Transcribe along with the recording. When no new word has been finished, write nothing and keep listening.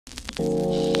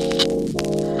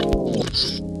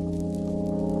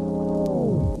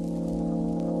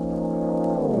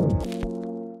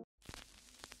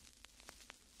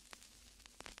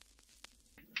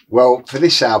Well, for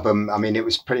this album, I mean, it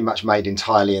was pretty much made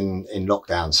entirely in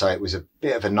lockdown. So it was a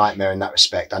bit of a nightmare in that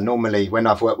respect. I normally, when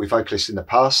I've worked with vocalists in the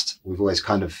past, we've always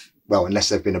kind of, well, unless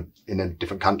they've been in a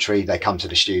different country, they come to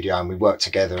the studio and we work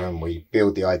together and we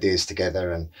build the ideas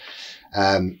together. And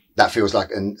that feels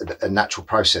like a natural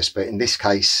process. But in this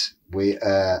case, we,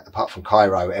 apart from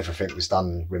Cairo, everything was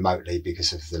done remotely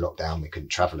because of the lockdown. We couldn't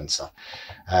travel and stuff.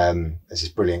 There's this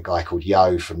brilliant guy called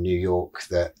Yo from New York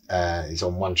that is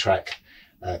on one track.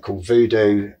 Called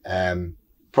Voodoo,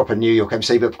 proper New York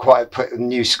MC, but quite a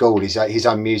new school. His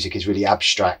own music is really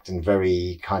abstract and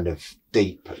very kind of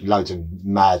deep, loads of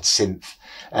mad synth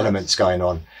elements going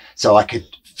on. So I could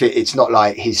fit, it's not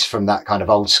like he's from that kind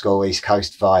of old school East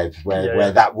Coast vibe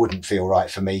where that wouldn't feel right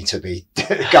for me to be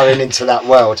going into that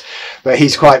world. But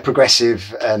he's quite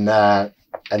progressive and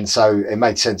so it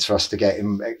made sense for us to get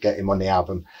him on the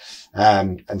album.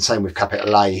 And same with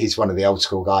Capital A. He's one of the old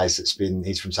school guys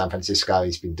he's from San Francisco.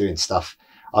 He's been doing stuff.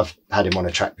 I've had him on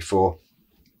a track before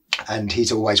and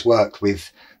he's always worked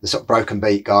with the sort of broken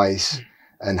beat guys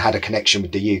and had a connection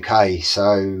with the UK.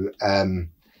 So,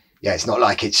 yeah, it's not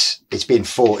like it's been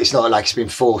forced. It's not like it's been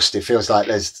forced. It feels like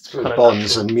there's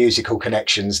bonds and musical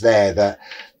connections there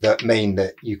that mean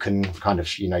that you can kind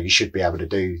of, you should be able to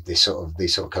do these sort of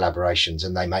collaborations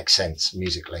and they make sense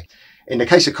musically. In the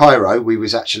case of Cairo, we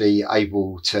was actually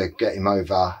able to get him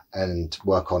over and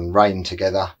work on Rain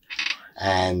together.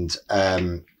 And,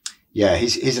 yeah,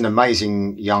 he's an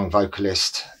amazing young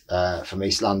vocalist, from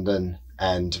East London.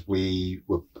 And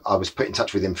I was put in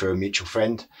touch with him through a mutual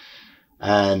friend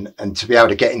and to be able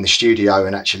to get in the studio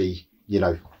and actually,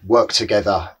 work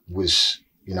together was,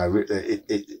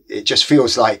 it just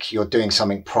feels like you're doing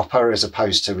something proper as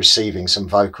opposed to receiving some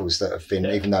vocals that have been,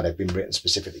 even though they've been written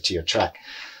specifically to your track.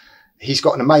 He's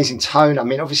got an amazing tone. I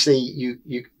mean, obviously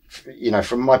you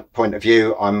from my point of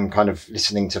view, I'm kind of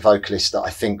listening to vocalists that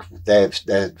I think their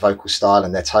vocal style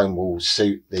and their tone will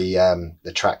suit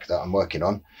the track that I'm working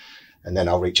on. And then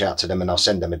I'll reach out to them and I'll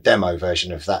send them a demo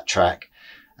version of that track.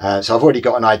 So I've already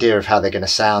got an idea of how they're going to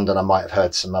sound and I might have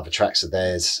heard some other tracks of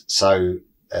theirs. So,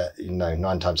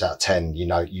 9 times out of 10,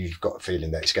 you've got a feeling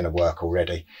that it's going to work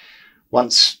already.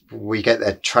 Once we get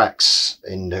their tracks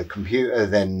in the computer,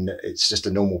 then it's just a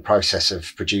normal process of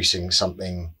producing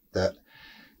something that,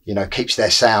 keeps their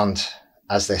sound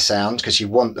as their sound because you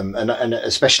want them. And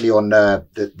especially on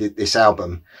this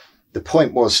album, the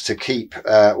point was to keep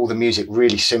all the music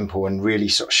really simple and really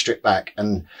sort of stripped back.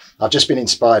 And I've just been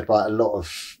inspired by a lot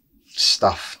of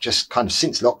stuff just kind of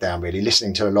since lockdown, really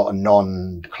listening to a lot of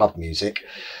non-club music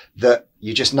that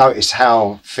you just notice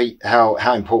how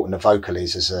important the vocal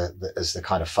is as the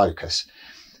kind of focus.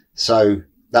 So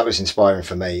that was inspiring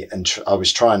for me. And I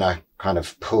was trying to kind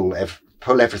of pull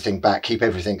everything back, keep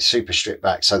everything super stripped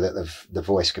back so that the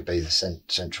voice could be the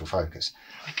central focus.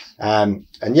 And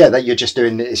yeah, that you're just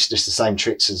doing, it's just the same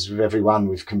tricks as with everyone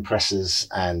with compressors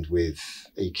and with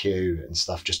EQ and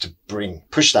stuff, just to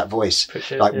push that voice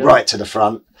right to the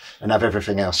front and have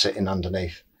everything else sitting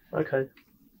underneath. Okay.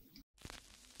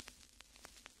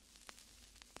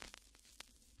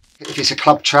 If it's a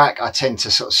club track, I tend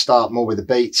to sort of start more with the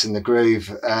beats and the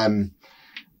groove.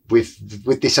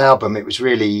 With this album, it was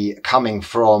really coming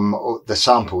from the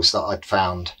samples that I'd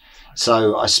found.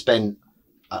 So I spent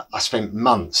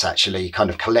months actually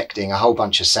kind of collecting a whole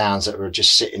bunch of sounds that were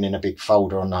just sitting in a big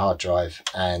folder on the hard drive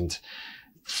and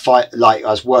I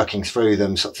was working through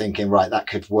them, sort of thinking, right, that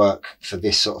could work for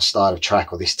this sort of style of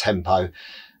track or this tempo.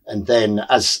 And then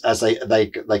as they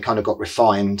kind of got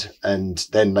refined and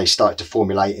then they started to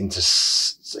formulate into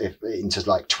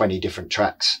like 20 different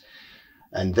tracks.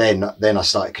 And then I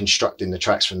started constructing the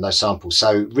tracks from those samples.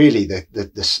 So really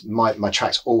my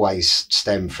tracks always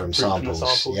stem from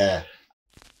samples. Yeah.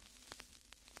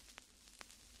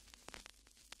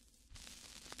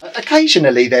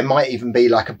 Occasionally there might even be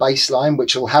like a bass line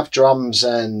which will have drums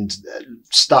and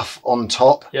stuff on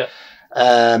top. Yeah.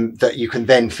 That you can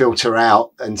then filter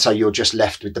out, and so you're just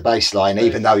left with the bass line,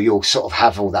 even though you'll sort of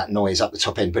have all that noise up the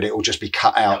top end, but it will just be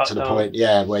cut out to the point,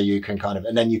 where you can kind of,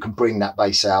 and then you can bring that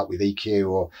bass out with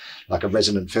EQ or like a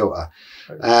resonant filter.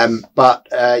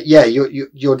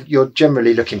 You're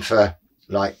generally looking for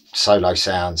like solo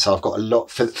sound. So I've got a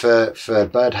lot for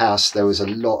Birdhouse. There was a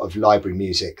lot of library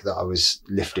music that I was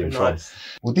lifting from.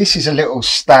 Well, this is a little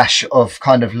stash of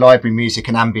kind of library music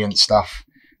and ambient stuff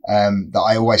that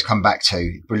I always come back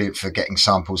to. Brilliant for getting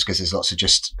samples because there's lots of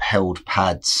just held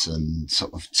pads and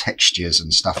sort of textures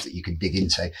and stuff that you can dig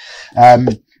into.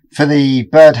 For the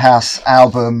Birdhouse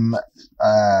album,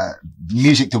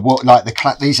 Music the Wolf, like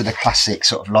these are the classic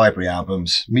sort of library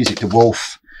albums. Music the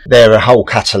Wolf, they're a whole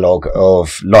catalogue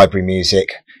of library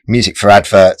music for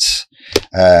adverts.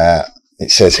 It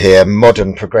says here,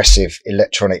 modern progressive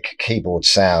electronic keyboard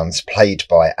sounds played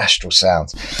by Astral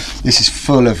Sounds. This is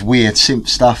full of weird synth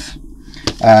stuff.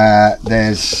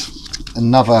 There's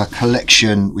another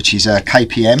collection which is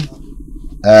KPM.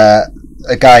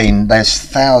 Again, there's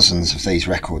thousands of these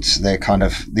records.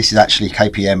 This is actually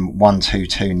KPM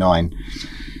 1229.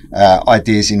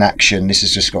 Ideas in Action. This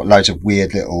has just got loads of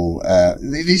weird little,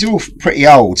 these are all pretty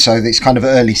old, so it's kind of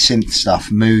early synth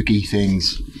stuff, Moogie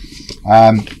things.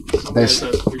 There's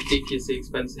ridiculously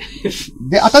expensive.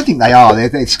 I don't think they are.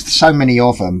 There's so many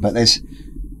of them, but this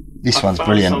one's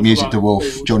brilliant. Music the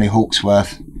Wolf, Johnny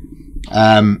Hawksworth.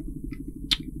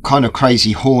 Kind of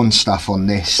crazy horn stuff on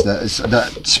this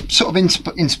that's sort of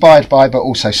inspired by, but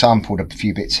also sampled a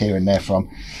few bits here and there from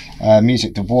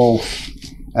Music the Wolf.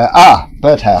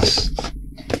 Birdhouse.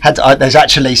 There's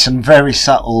actually some very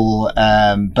subtle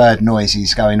bird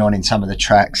noises going on in some of the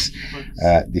tracks.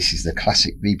 This is the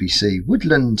classic BBC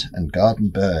Woodland and Garden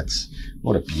Birds.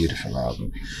 What a beautiful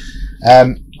album.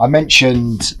 I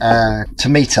mentioned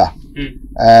Tomita.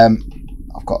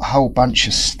 I've got a whole bunch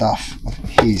of stuff of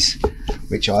his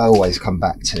which I always come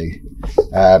back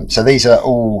to. So these are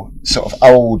all sort of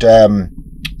old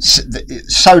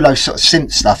solo sort of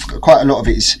synth stuff. Quite a lot of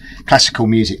it is classical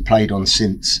music played on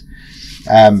synths.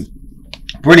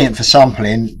 Brilliant for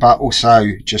sampling, but also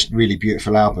just really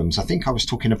beautiful albums. I think I was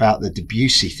talking about the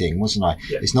Debussy thing, wasn't I?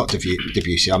 Yeah. It's not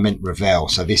Debussy, I meant Ravel.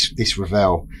 So this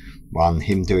Ravel one,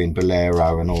 him doing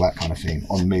Bolero and all that kind of thing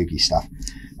on Moogie stuff.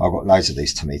 I've got loads of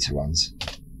these Tomita ones.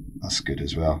 That's good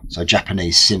as well. So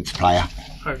Japanese synth player.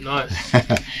 Oh, nice.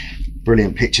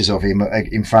 Brilliant pictures of him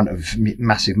in front of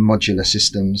massive modular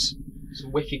systems.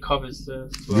 Some wicked covers.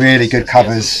 Really good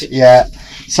covers, yeah.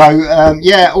 So,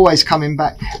 always coming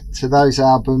back to those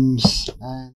albums.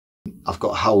 I've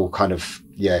got a whole kind of,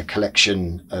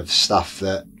 collection of stuff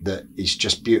that is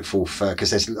just beautiful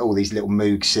because there's all these little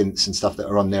Moog synths and stuff that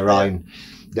are on their own,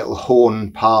 little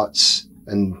horn parts.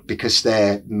 And because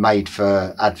they're made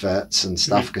for adverts and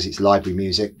stuff, because it's library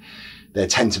music, there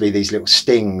tend to be these little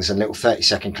stings and little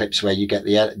 30-second clips where you get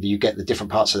the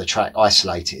different parts of the track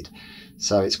isolated.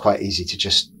 So it's quite easy to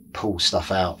just pull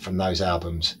stuff out from those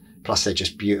albums. Plus, they're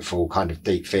just beautiful, kind of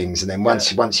deep things. And then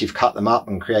once you've cut them up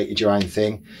and created your own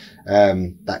thing,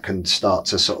 that can start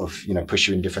to sort of push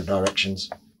you in different directions.